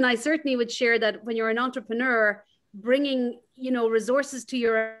 you and I certainly would share that when you're an entrepreneur, bringing, resources to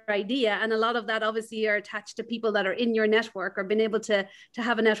your idea, and a lot of that obviously are attached to people that are in your network, or being able to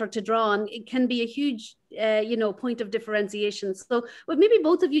have a network to draw on, it can be a huge point of differentiation. So would maybe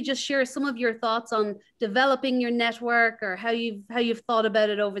both of you just share some of your thoughts on developing your network, or how you've thought about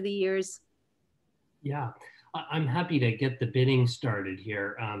it over the years? Yeah, I'm happy to get the bidding started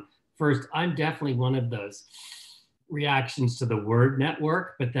here. First, I'm definitely one of those reactions to the word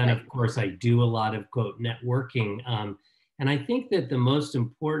network, but then of course I do a lot of quote networking. And I think that the most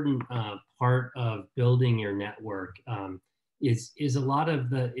important part of building your network is a lot of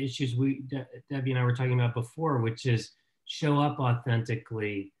the issues Debbie and I were talking about before, which is show up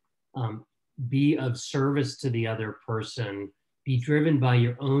authentically, be of service to the other person, be driven by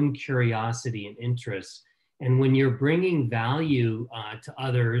your own curiosity and interests. And when you're bringing value to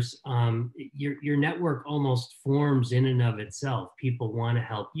others, your network almost forms in and of itself. People want to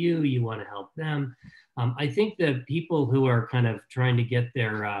help you, you want to help them. I think that people who are kind of trying to get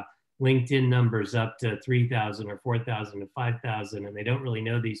their LinkedIn numbers up to 3,000 or 4,000 or 5,000, and they don't really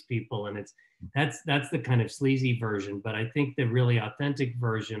know these people, and that's the kind of sleazy version. But I think the really authentic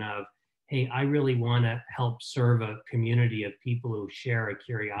version of, hey, I really want to help serve a community of people who share a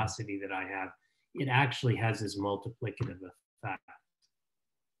curiosity that I have, it actually has this multiplicative effect.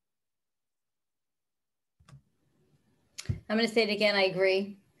 I'm going to say it again. I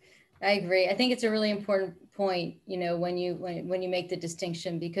agree. I think it's a really important point, when you make the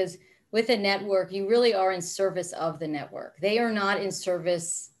distinction, because with a network, you really are in service of the network. They are not in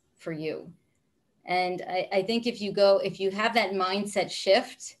service for you. And I think if you have that mindset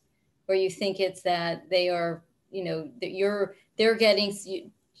shift where you think it's that they are, that they're getting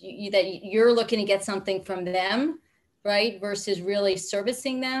that you're looking to get something from them, right? Versus really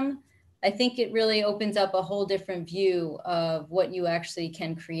servicing them. I think it really opens up a whole different view of what you actually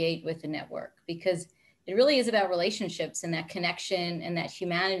can create with a network, because it really is about relationships and that connection and that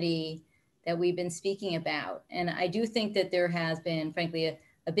humanity that we've been speaking about. And I do think that there has been, frankly,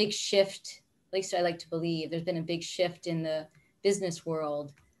 a big shift, at least I like to believe, there's been a big shift in the business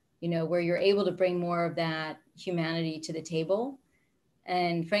world, where you're able to bring more of that humanity to the table.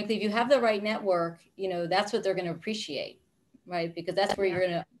 And frankly, if you have the right network, that's what they're going to appreciate, right? Because that's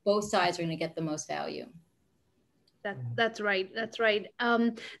where both sides are going to get the most value. That's right. That's right.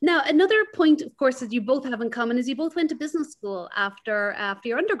 Now, another point, of course, that you both have in common is you both went to business school after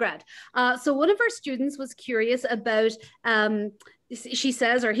your undergrad. So one of our students was curious about, she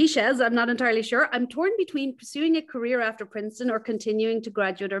says, or he says, I'm not entirely sure, I'm torn between pursuing a career after Princeton or continuing to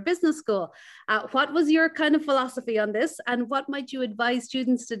graduate or business school. What was your kind of philosophy on this? And what might you advise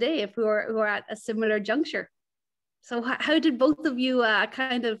students today who are at a similar juncture? So how did both of you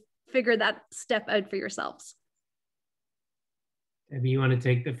kind of figure that step out for yourselves? Debbie, you want to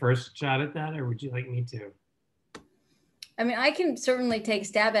take the first shot at that, or would you like me to? I mean, I can certainly take a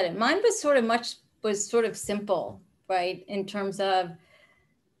stab at it. Mine was sort of simple, right? In terms of,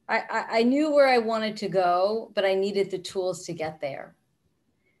 I knew where I wanted to go, but I needed the tools to get there.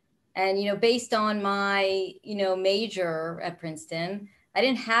 And, based on my, major at Princeton, I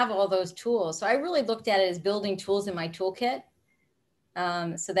didn't have all those tools. So I really looked at it as building tools in my toolkit.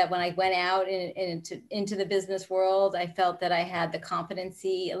 So that when I went out into the business world, I felt that I had the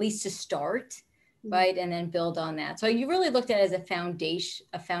competency, at least to start, right? And then build on that. So you really looked at it as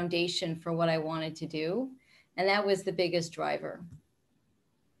a foundation for what I wanted to do. And that was the biggest driver.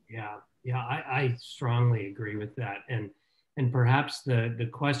 Yeah, I strongly agree with that. And perhaps the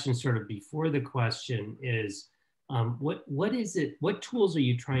question sort of before the question is, what is it, what tools are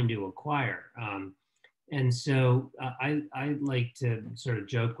you trying to acquire? And so I like to sort of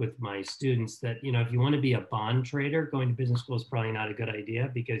joke with my students that, if you want to be a bond trader, going to business school is probably not a good idea,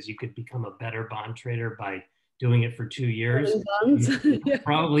 because you could become a better bond trader by doing it for 2 years. You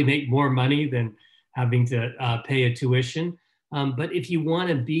probably make more money than having to pay a tuition. But if you want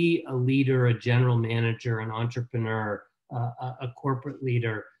to be a leader, a general manager, an entrepreneur, a corporate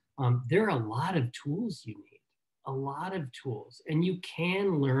leader, there are a lot of tools you need, a lot of tools. And you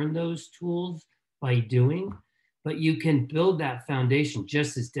can learn those tools by doing, but you can build that foundation,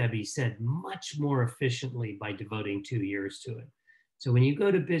 just as Debbie said, much more efficiently by devoting 2 years to it. So when you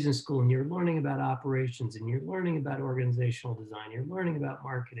go to business school and you're learning about operations and you're learning about organizational design, you're learning about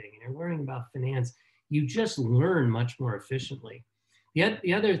marketing and you're learning about finance, you just learn much more efficiently.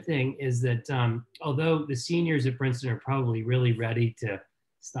 The other thing is that although the seniors at Princeton are probably really ready to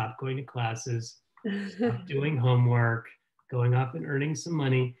stop going to classes, stop doing homework, going off and earning some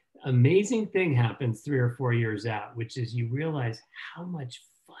money, amazing thing happens 3 or 4 years out, which is you realize how much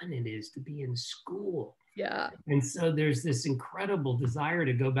fun it is to be in school. Yeah. And so there's this incredible desire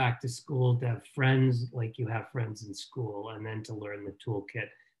to go back to school, to have friends like you have friends in school, and then to learn the toolkit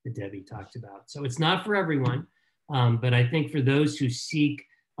that Debbie talked about. So it's not for everyone, but I think for those who seek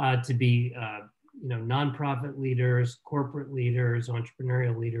to be nonprofit leaders, corporate leaders,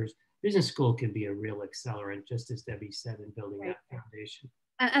 entrepreneurial leaders, business school can be a real accelerant, just as Debbie said, in building that foundation.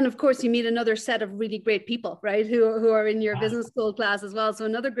 And of course, you meet another set of really great people, right, who are in your business school class as well. So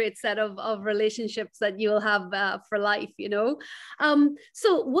another great set of relationships that you'll have for life, you know.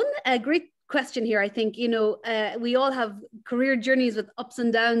 So one great question here, I think, we all have career journeys with ups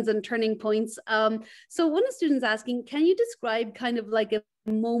and downs and turning points. So one of the students asking, can you describe kind of like a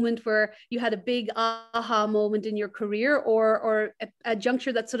moment where you had a big aha moment in your career, or a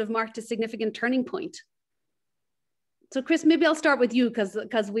juncture that sort of marked a significant turning point? So Chris, maybe I'll start with you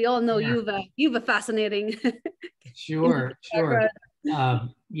because we all know you've a fascinating. Sure.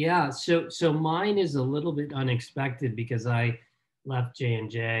 So mine is a little bit unexpected because I left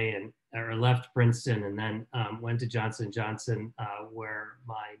J&J or left Princeton and then went to Johnson & Johnson, where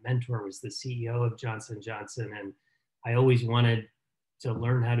my mentor was the CEO of Johnson & Johnson, and I always wanted to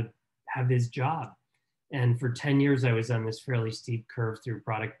learn how to have his job. And for 10 years, I was on this fairly steep curve through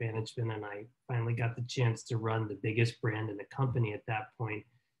product management, and I finally got the chance to run the biggest brand in the company at that point,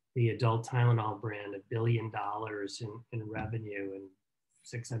 the adult Tylenol brand, $1 billion in revenue and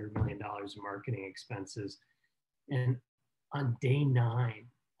 $600 million in marketing expenses. And on day 9,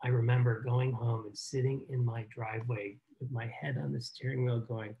 I remember going home and sitting in my driveway with my head on the steering wheel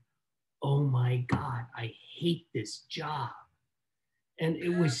going, oh my God, I hate this job. And it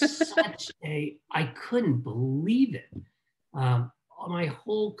was I couldn't believe it. My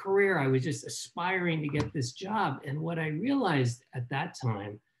whole career, I was just aspiring to get this job. And what I realized at that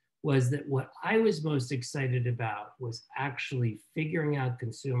time was that what I was most excited about was actually figuring out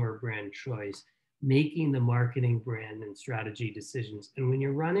consumer brand choice, making the marketing brand and strategy decisions. And when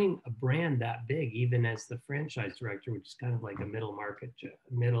you're running a brand that big, even as the franchise director, which is kind of like a middle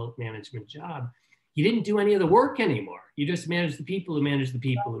management job, you didn't do any of the work anymore. You just managed the people who managed the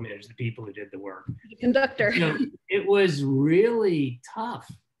people who managed the people who did the work. The conductor. So it was really tough.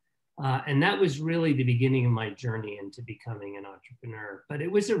 And that was really the beginning of my journey into becoming an entrepreneur. But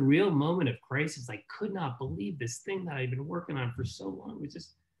it was a real moment of crisis. I could not believe this thing that I'd been working on for so long was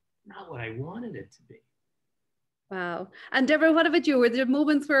just not what I wanted it to be. Wow. And Deborah, what about you? Were there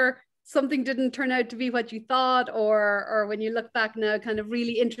moments where something didn't turn out to be what you thought, or when you look back now, kind of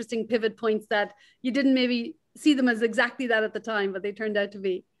really interesting pivot points that you didn't maybe see them as exactly that at the time, but they turned out to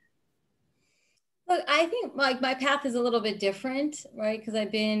be? Look, I think like my path is a little bit different, right? Because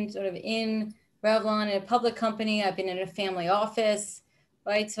I've been sort of in Revlon, in a public company. I've been in a family office,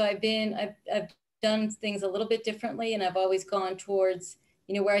 right? So I've done things a little bit differently, and I've always gone towards,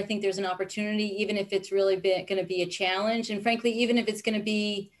 where I think there's an opportunity, even if it's really going to be a challenge. And frankly, even if it's going to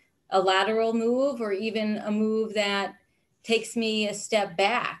be a lateral move or even a move that takes me a step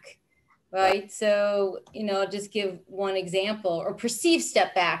back, right? So, I'll just give one example, or perceived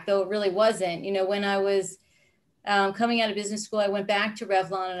step back, though it really wasn't. When I was coming out of business school, I went back to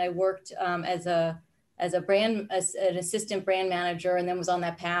Revlon and I worked as an assistant brand manager, and then was on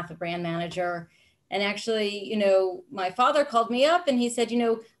that path of brand manager. And actually, my father called me up and he said,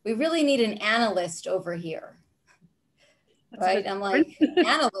 we really need an analyst over here. Right. I'm like,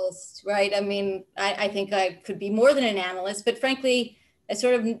 analyst, right? I mean, I think I could be more than an analyst, but frankly, I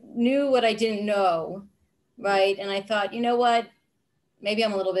sort of knew what I didn't know. Right. And I thought, you know what, maybe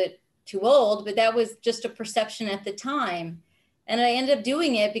I'm a little bit too old, but that was just a perception at the time. And I ended up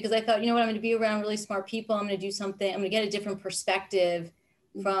doing it because I thought, I'm going to be around really smart people. I'm going to do something. I'm going to get a different perspective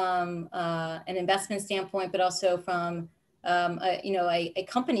from an investment standpoint, but also from, a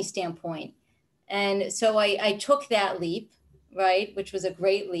company standpoint. And so I took that leap, right, which was a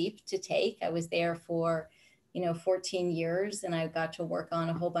great leap to take. I was there for, 14 years, and I got to work on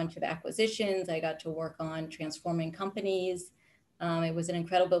a whole bunch of acquisitions. I got to work on transforming companies. It was an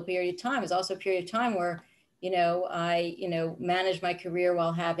incredible period of time. It was also a period of time where, I, managed my career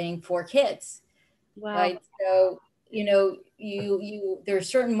while having 4 kids. Wow. Right. So, there are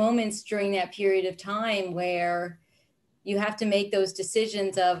certain moments during that period of time where you have to make those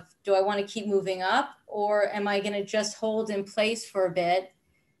decisions of, do I want to keep moving up, or am I going to just hold in place for a bit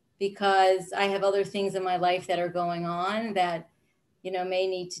because I have other things in my life that are going on that, may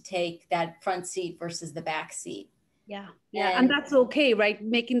need to take that front seat versus the back seat. Yeah. And that's okay, right?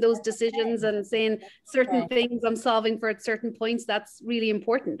 Making those decisions and saying certain things I'm solving for at certain points, that's really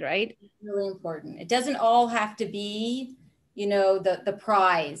important, right? Really important. It doesn't all have to be, the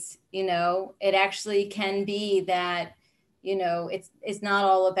prize, it actually can be that, you know, it's not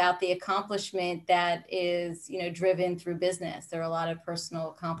all about the accomplishment that is, you know, driven through business. There are a lot of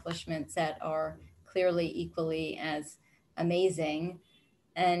personal accomplishments that are clearly equally as amazing.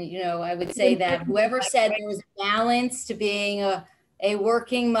 And, you know, I would say that whoever said there was a balance to being a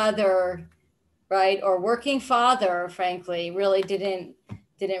working mother, right, or working father, frankly, really didn't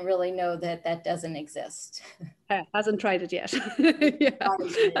really know that that doesn't exist. Hasn't tried it yet. Yeah.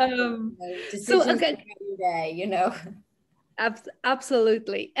 Decisions every day, you know.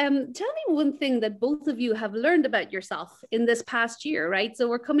 Absolutely. Tell me one thing that both of you have learned about yourself in this past year, right? So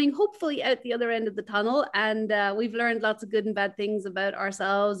we're coming hopefully out the other end of the tunnel, and we've learned lots of good and bad things about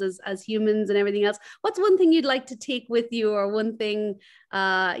ourselves as humans and everything else. What's one thing you'd like to take with you, or one thing,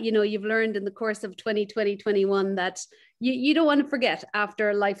 you know, you've learned in the course of 2020, 21 that you don't want to forget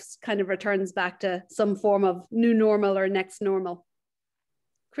after life's kind of returns back to some form of new normal or next normal?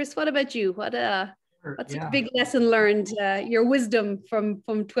 Chris, what about you? What's a big lesson learned, your wisdom from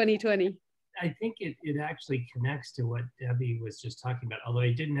 2020? I think it actually connects to what Debbie was just talking about, although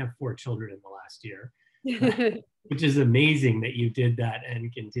I didn't have 4 children in the last year, which is amazing that you did that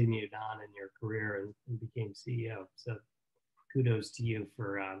and continued on in your career and became CEO. So kudos to you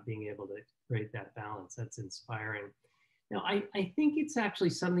for being able to create that balance. That's inspiring. Now, I think it's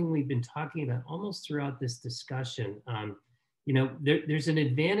actually something we've been talking about almost throughout this discussion. You know, there's an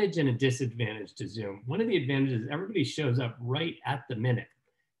advantage and a disadvantage to Zoom. One of the advantages is everybody shows up right at the minute.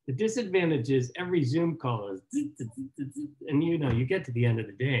 The disadvantage is every Zoom call is, and you know, you get to the end of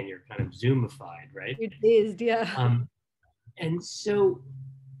the day and you're kind of Zoomified, right? It is, yeah. And so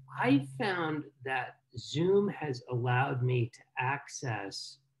I found that Zoom has allowed me to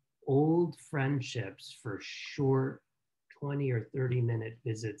access old friendships for short 20 or 30-minute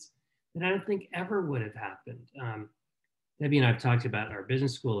visits that I don't think ever would have happened. Debbie and I have talked about our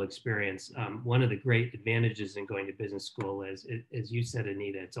business school experience. One of the great advantages in going to business school is, as you said,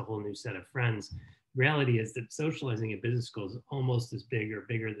 Anita, it's a whole new set of friends. Reality is that socializing in business school is almost as big or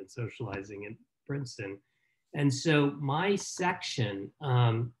bigger than socializing in Princeton. And so my section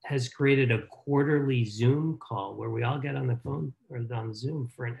has created a quarterly Zoom call where we all get on the phone or on Zoom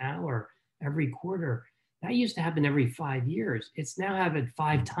for an hour every quarter. That used to happen every 5 years. It's now happened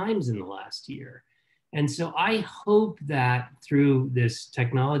 5 times in the last year. And so I hope that through this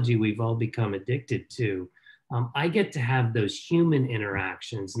technology we've all become addicted to, I get to have those human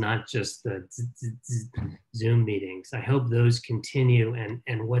interactions, not just the Zoom meetings. I hope those continue.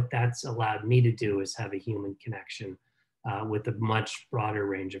 And what that's allowed me to do is have a human connection with a much broader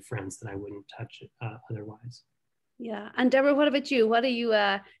range of friends that I wouldn't touch otherwise. Yeah. And Deborah, what about you? What are you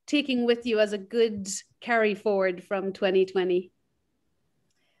taking with you as a good carry forward from 2020?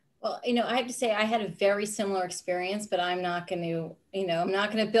 Well, you know, I have to say I had a very similar experience, but I'm not going to, you know, I'm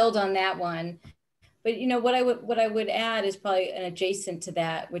not going to build on that one. But, you know, what I would add is probably an adjacent to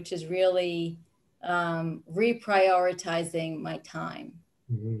that, which is really reprioritizing my time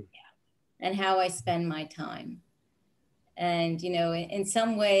and how I spend my time. And, you know, in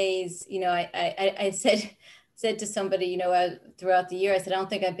some ways, you know, I said to somebody, you know, throughout the year, I said, I don't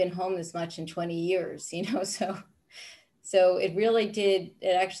think I've been home this much in 20 years, you know, so it really did,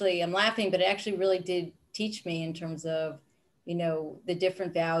 I'm laughing, but it actually really did teach me in terms of, you know, the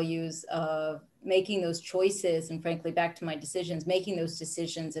different values of making those choices, and frankly, back to my decisions, making those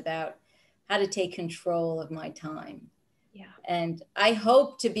decisions about how to take control of my time. Yeah. And I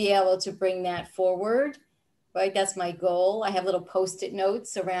hope to be able to bring that forward, right? That's my goal. I have little Post-it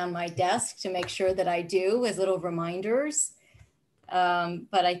notes around my desk to make sure that I do as little reminders.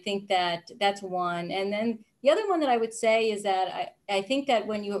 But I think that that's one. And then the other one that I would say is that I think that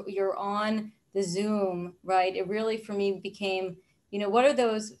when you're on the Zoom, right, it really for me became, you know, what are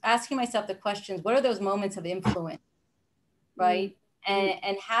those, asking myself the questions, what are those moments of influence, right?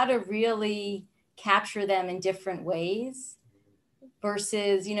 And how to really capture them in different ways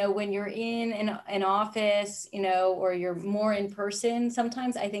versus, you know, when you're in an office, you know, or you're more in person,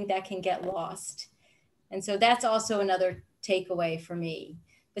 sometimes I think that can get lost. And so that's also another takeaway for me.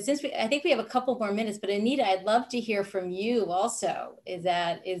 But since I think we have a couple more minutes, but Anita, I'd love to hear from you also. Is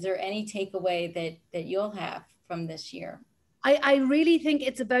there any takeaway that you'll have from this year? I really think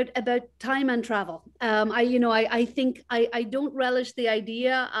it's about time and travel. I think I don't relish the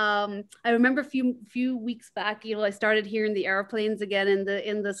idea. I remember a few weeks back, you know, I started hearing the airplanes again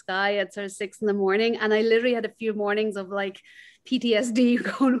in the sky at sort of 6 a.m, and I literally had a few mornings of like PTSD.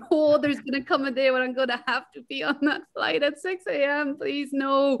 You're going, oh, there's going to come a day when I'm going to have to be on that flight at 6 a.m. Please,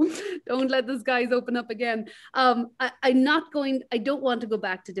 no, don't let the skies open up again. I don't want to go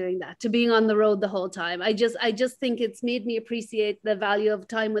back to doing that, to being on the road the whole time. I just think it's made me appreciate the value of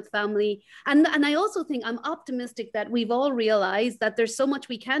time with family. And I also think I'm optimistic that we've all realized that there's so much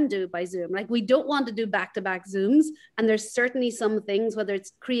we can do by Zoom. Like, we don't want to do back-to-back Zooms. And there's certainly some things, whether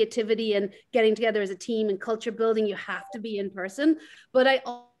it's creativity and getting together as a team and culture building, you have to be in person. But I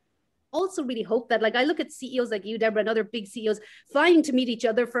also really hope that, like, I look at CEOs like you, Deborah, and other big CEOs flying to meet each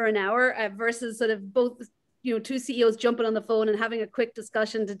other for an hour versus sort of both, you know, two CEOs jumping on the phone and having a quick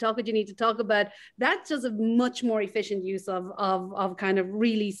discussion to talk what you need to talk about. That's just a much more efficient use of kind of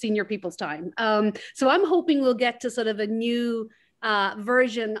really senior people's time. So I'm hoping we'll get to sort of a new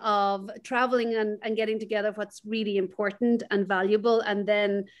version of traveling and getting together what's really important and valuable, and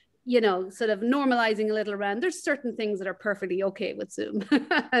then, you know, sort of normalizing a little around. There's certain things that are perfectly okay with Zoom,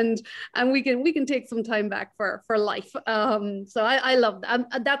 and we can take some time back for life. So I love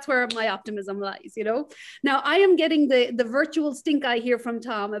that. That's where my optimism lies, you know. Now I am getting the virtual stink eye here from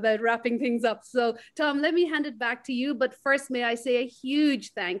Tom about wrapping things up. So Tom, let me hand it back to you. But first, may I say a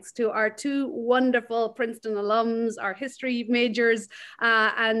huge thanks to our two wonderful Princeton alums, our history majors,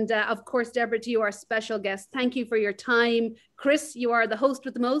 and of course, Deborah, to you, our special guest. Thank you for your time. Chris, you are the host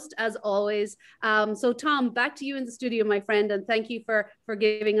with the most, as always. So Tom, back to you in the studio, my friend, and thank you for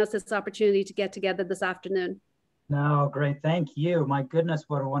giving us this opportunity to get together this afternoon. No, great, thank you. My goodness,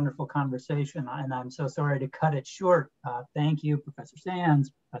 what a wonderful conversation, and I'm so sorry to cut it short. Thank you, Professor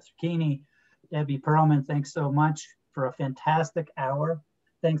Sands, Professor Kuenne, Debbie Perelman, thanks so much for a fantastic hour.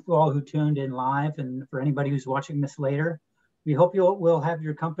 Thanks to all who tuned in live, and for anybody who's watching this later. We hope we'll have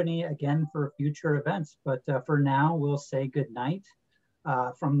your company again for future events, but for now, we'll say good night.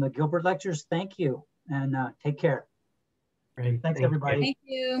 From the Gilbert Lectures, thank you, and take care. Great. Thanks, everybody. Thank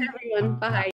you. Everyone, bye.